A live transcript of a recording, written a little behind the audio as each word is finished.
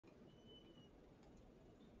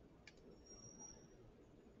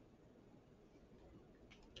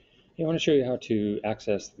Hey, I want to show you how to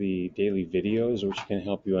access the daily videos, which can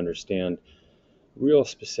help you understand real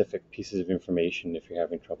specific pieces of information if you're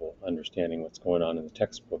having trouble understanding what's going on in the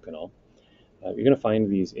textbook and all. You're going to find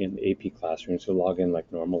these in AP Classroom, so log in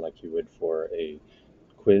like normal, like you would for a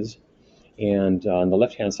quiz. And on the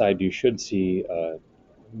left-hand side, you should see a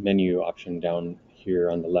menu option down here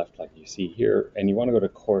on the left, like you see here, and you want to go to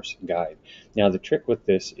Course Guide. Now, the trick with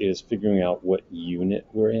this is figuring out what unit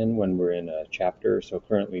we're in when we're in a chapter. So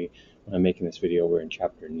currently, when I'm making this video, we're in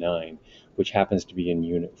Chapter 9, which happens to be in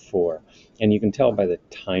Unit 4. And you can tell by the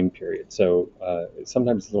time period. So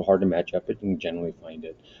sometimes it's a little hard to match up, but you can generally find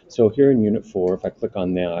it. So here in Unit 4, if I click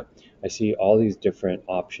on that, I see all these different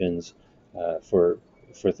options for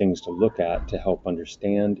things to look at to help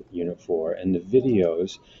understand Unit 4, and the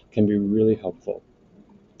videos can be really helpful.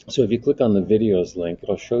 So if you click on the videos link,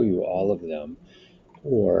 it'll show you all of them,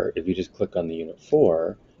 or if you just click on the Unit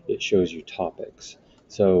 4, it shows you topics.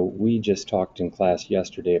 So we just talked in class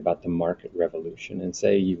yesterday about the market revolution, and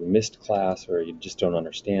say you missed class or you just don't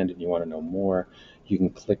understand it and you want to know more, you can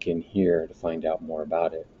click in here to find out more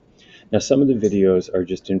about it. Now, some of the videos are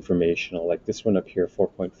just informational, like this one up here,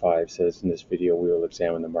 4.5, says, in this video we will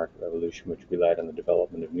examine the market revolution which relied on the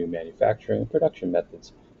development of new manufacturing and production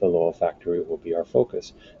methods. The Lowell factory will be our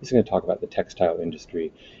focus. This is going to talk about the textile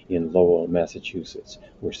industry in Lowell, Massachusetts,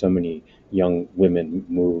 where so many young women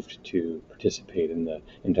moved to participate in the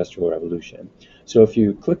Industrial Revolution. So if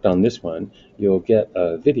you clicked on this one, you'll get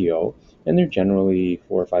a video, and they're generally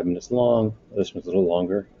 4 or 5 minutes long. This one's a little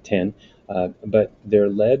longer, 10. But they're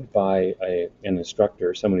led by an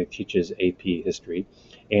instructor, someone who teaches AP history,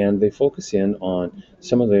 and they focus in on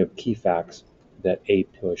some of the key facts that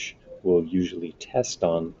APUSH will usually test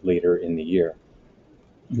on later in the year.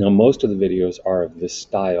 Now, most of the videos are of this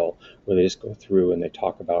style, where they just go through and they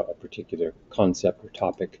talk about a particular concept or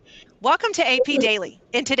topic. Welcome to AP Daily.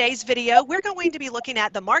 In today's video, we're going to be looking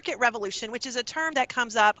at the market revolution, which is a term that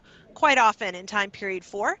comes up quite often in time period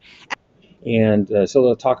 4. And so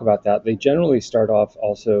they'll talk about that. They generally start off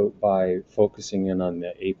also by focusing in on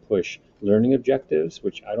the APUSH learning objectives,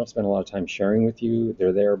 which I don't spend a lot of time sharing with you.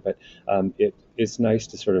 They're there, but it's nice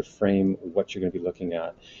to sort of frame what you're going to be looking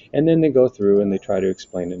at. And then they go through and they try to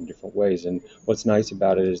explain it in different ways. And what's nice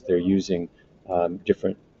about it is they're using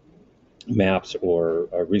different maps or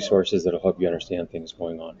resources that'll help you understand things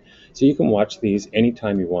going on. So you can watch these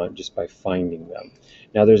anytime you want just by finding them.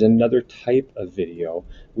 Now, there's another type of video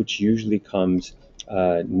which usually comes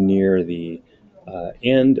near the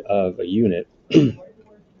end of a unit,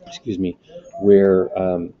 excuse me, where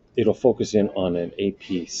it'll focus in on an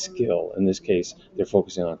AP skill. In this case, they're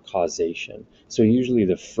focusing on causation. So usually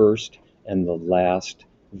the first and the last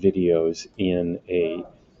videos in a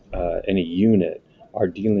unit are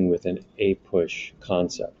dealing with an APUSH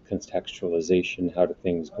concept, contextualization, how do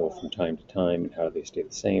things go from time to time and how do they stay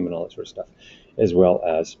the same and all that sort of stuff, as well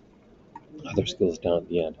as other skills down at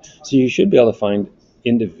the end. So you should be able to find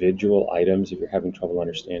individual items if you're having trouble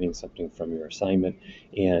understanding something from your assignment,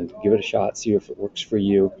 and give it a shot, see if it works for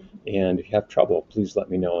you. And if you have trouble, please let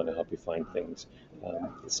me know and I'll help you find things.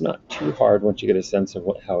 It's not too hard once you get a sense of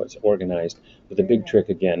how it's organized, but the big trick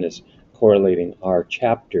again is correlating our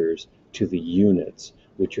chapters to the units,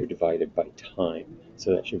 which are divided by time.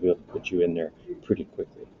 So that should be able to put you in there pretty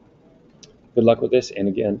quickly. Good luck with this, and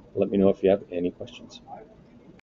again, let me know if you have any questions.